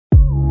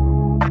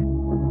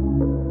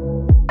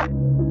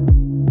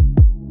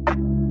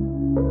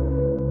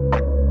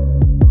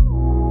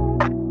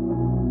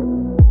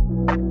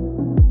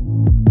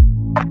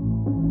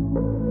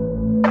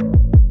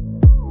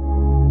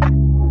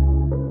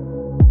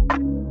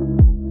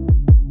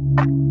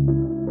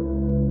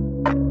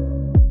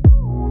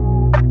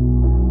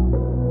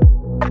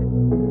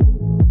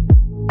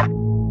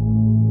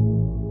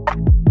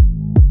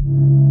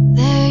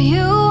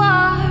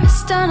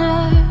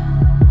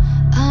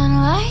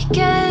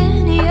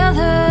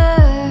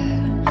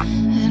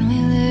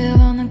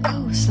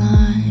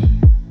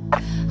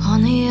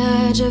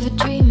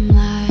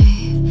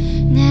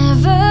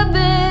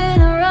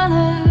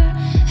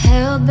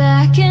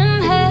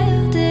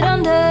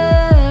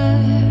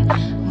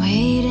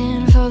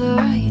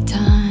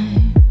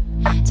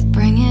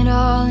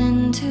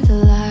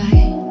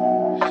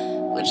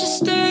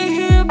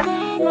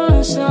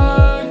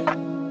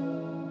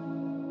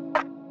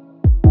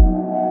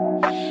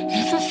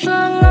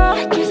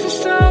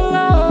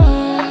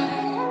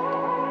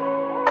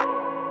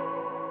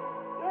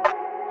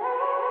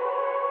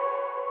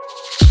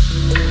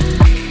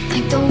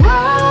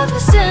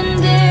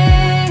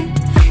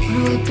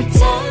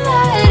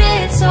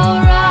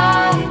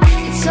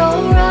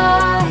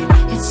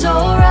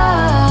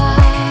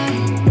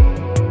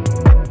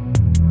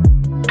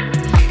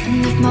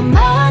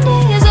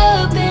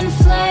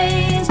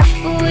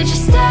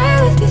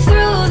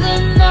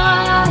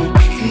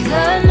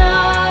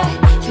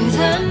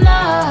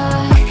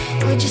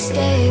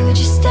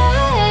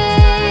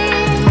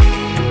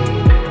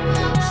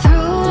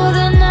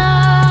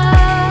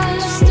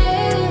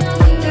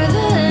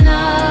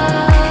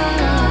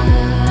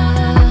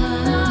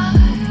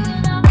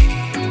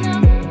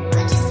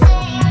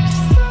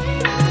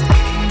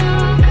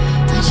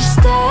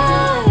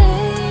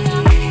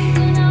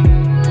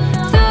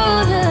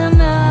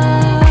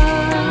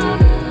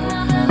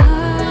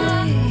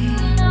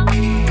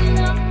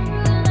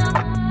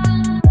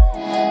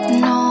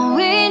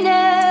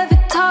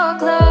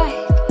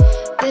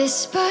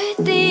Despite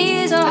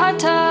these are hard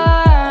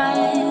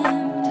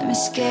times, let me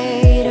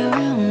skate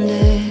around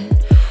it,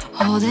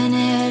 holding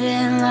it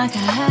in like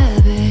a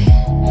habit.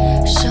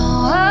 Show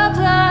up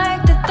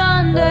like the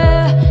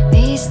thunder,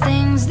 these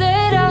things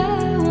that I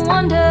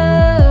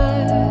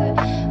wonder.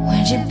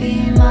 Would you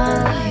be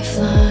my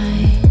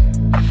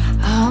lifeline?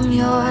 I'm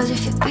yours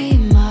if you be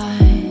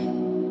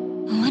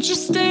mine. Would you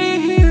stay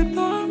here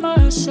by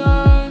my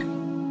side?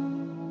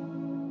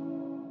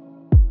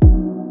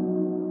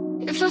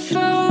 If I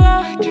felt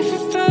like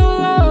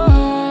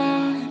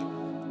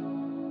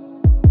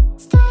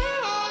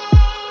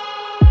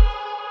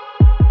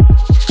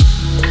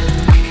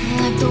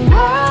the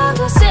world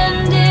was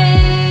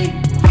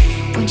ending,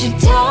 would you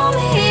tell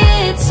me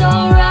it's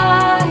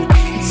alright,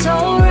 it's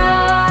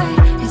alright,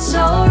 it's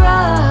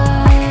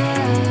alright?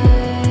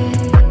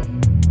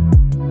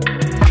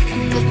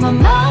 And if my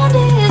mind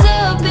is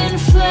up in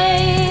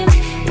flames,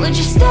 would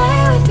you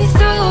stay with me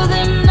through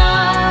the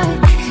night,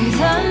 through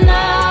the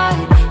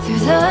night, through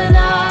the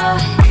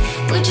night?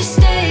 Would you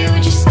stay,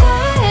 would you stay?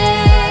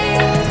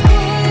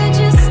 Would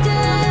you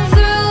stay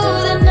through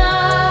the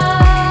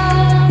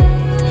night,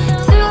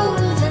 through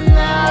the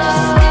night?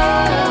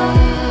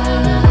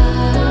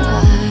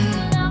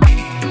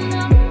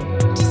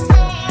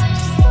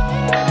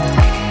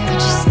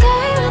 Would you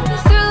stay with me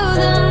through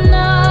the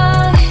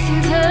night,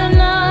 through the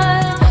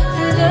night,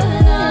 through the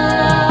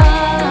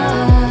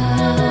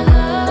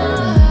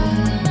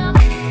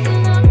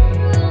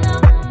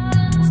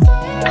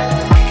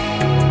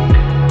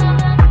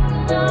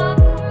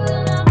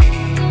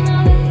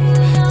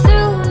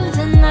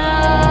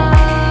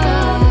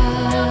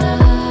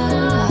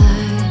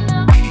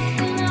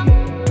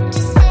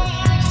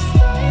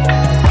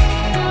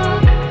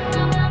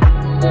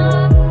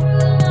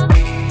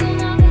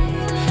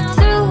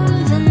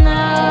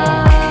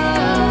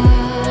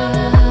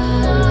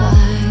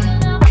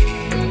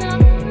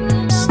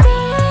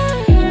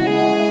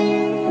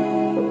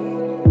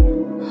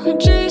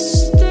would you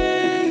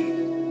stay?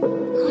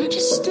 Would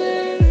you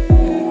stay?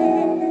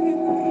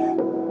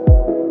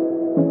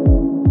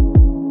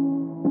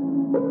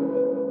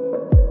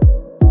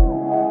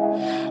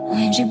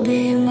 Would you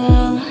be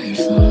my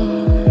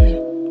lifeline?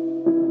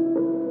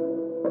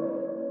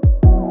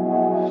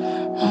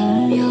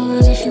 I'm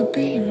yours if you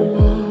be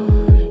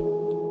mine.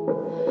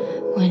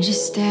 Would you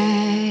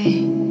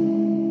stay?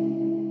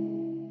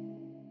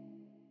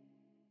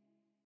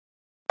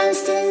 I'm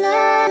still in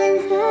love,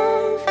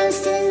 I'm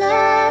still in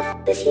love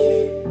with you.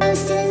 I'm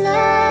still in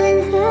love,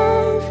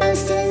 I'm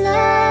still in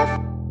love.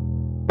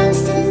 I'm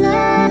still in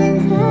love,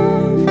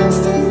 I'm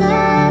still in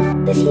love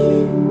with you.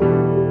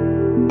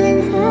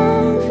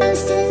 I'm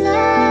still in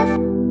love,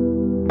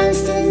 I'm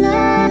still in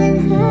love,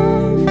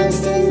 I'm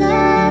still in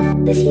love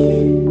with you.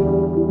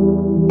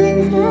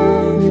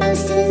 I'm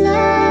still in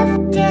love,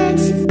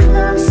 dance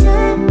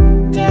closer,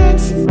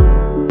 dance,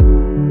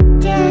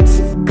 dance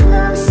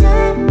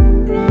closer,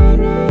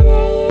 right,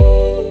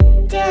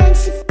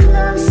 dance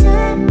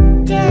closer,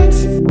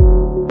 dance,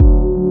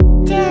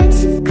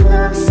 dance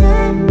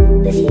closer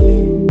with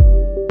you.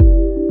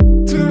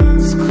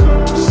 Dance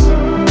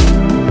closer.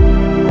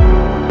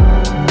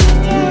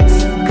 Dance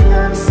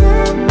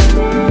closer,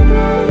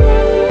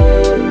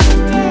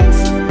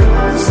 dance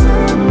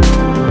closer,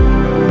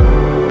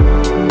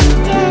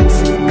 dance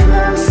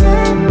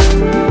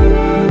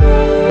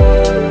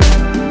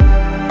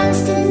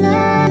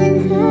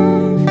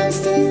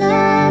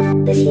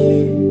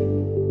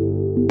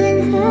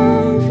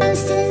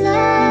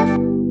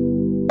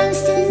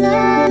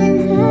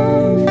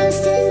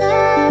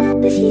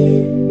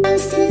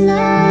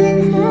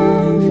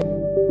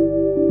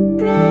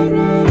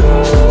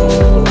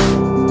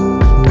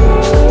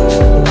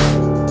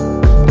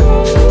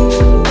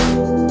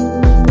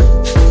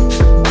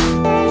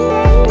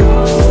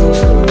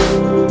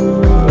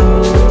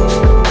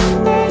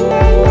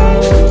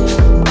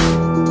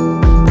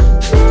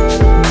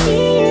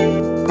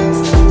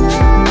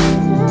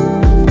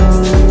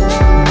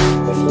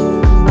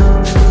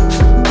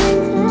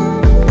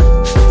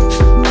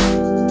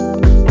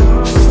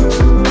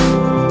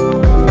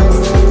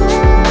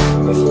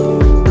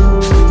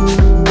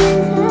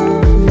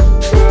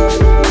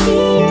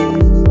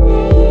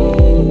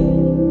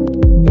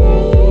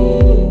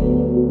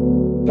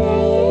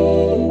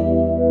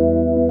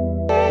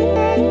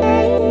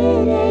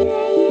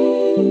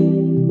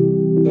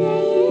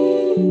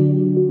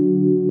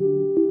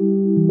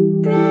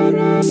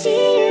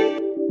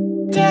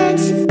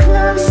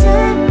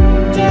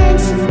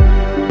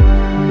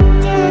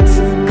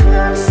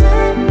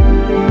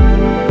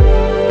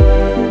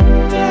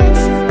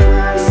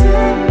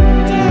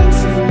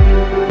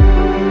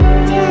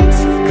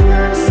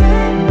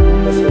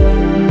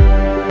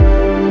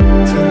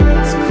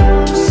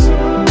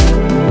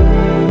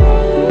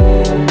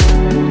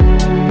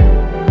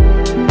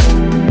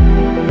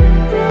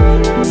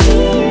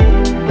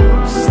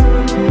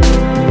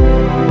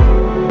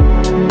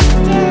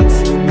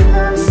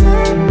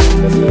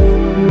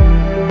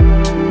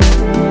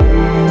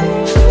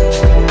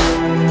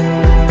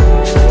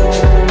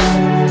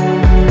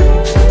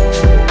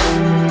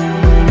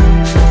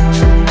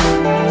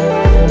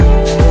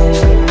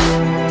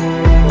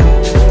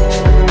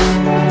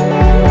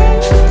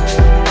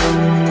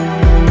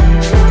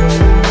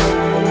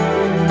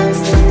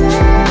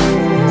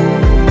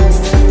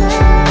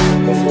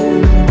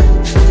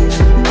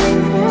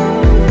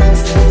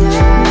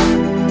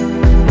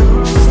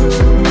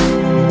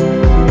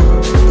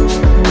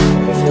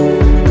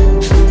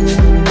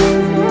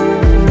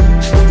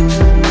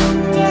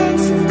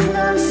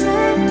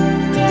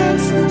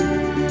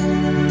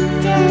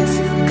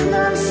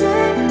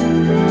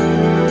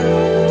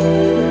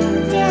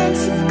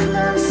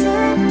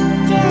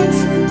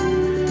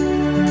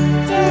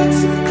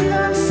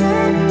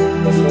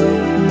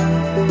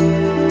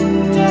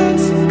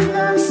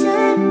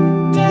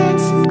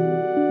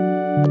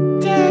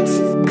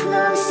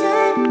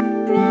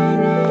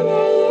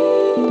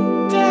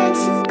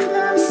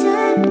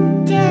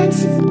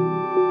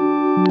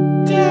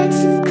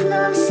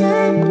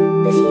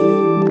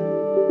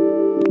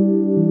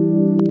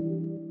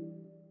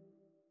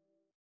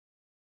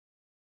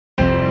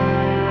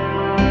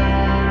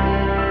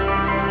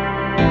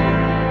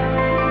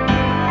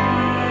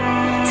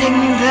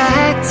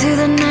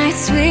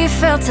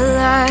felt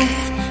alive,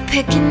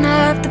 picking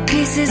up the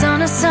pieces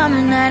on a summer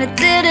night. I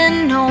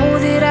didn't know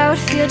that I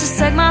would feel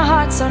just like my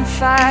heart's on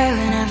fire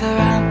whenever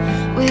I'm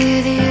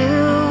with you.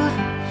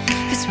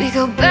 Cause we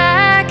go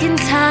back in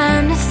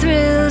time to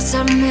thrills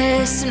I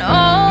miss and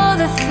all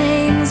the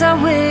things I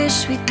wish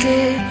we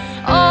did.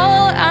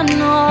 All I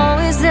know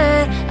is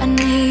that I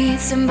need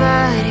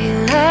somebody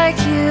like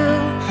you.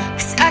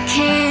 Cause I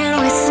can't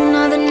waste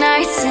another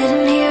night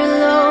sitting here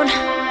alone,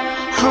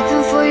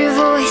 hoping for your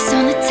voice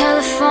on the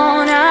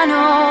telephone. I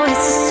know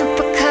it's a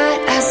supercut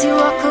as you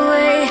walk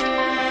away,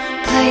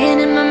 playing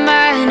in my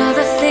mind all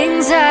the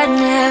things I'd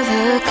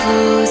never.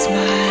 Close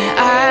my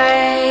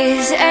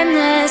eyes and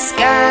the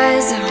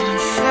sky's on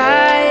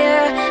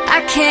fire. I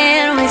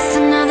can't waste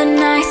another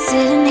night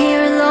sitting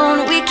here alone.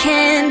 We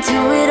can do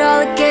it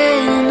all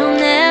again and I'll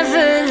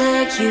never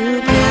let you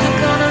go. Never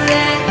gonna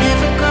let,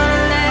 never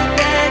gonna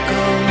let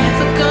go.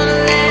 Never gonna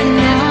let,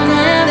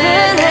 never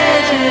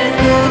let you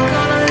go. Never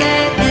gonna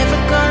let, never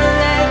gonna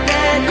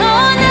let go.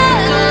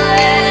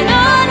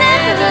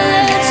 Never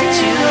let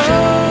you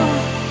go.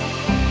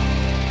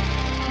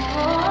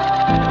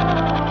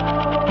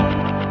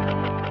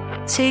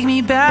 Take me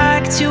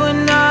back to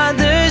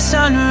another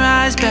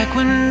sunrise, back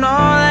when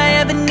all I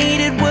ever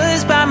needed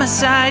was by my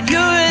side.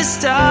 You're a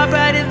star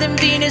brighter than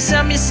Venus,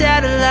 I'm your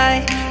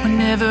satellite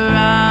whenever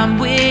I'm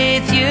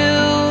with you.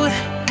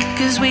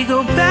 Cause we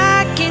go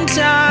back in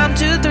time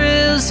to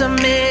thrills I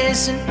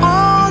miss and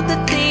all the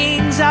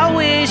things I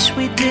wish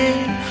we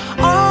did.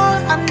 All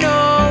I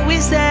know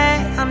is that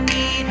I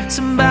need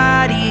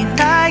somebody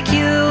like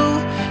you.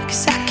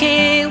 Cause I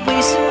can't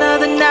waste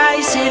another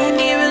night sitting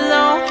here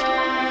alone,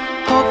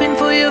 hoping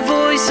for your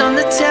voice on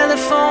the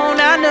telephone.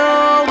 I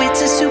know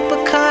it's a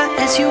supercut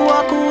as you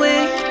walk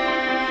away,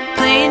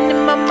 playing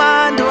in my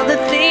mind all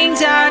the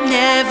things I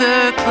never.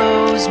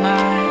 Close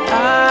my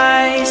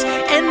eyes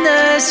and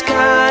the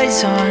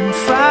sky's on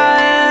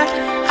fire.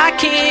 I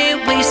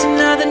can't waste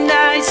another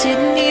night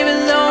sitting here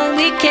alone.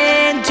 We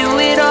can do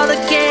it all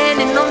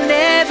again and I'll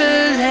never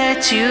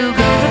let you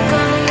go.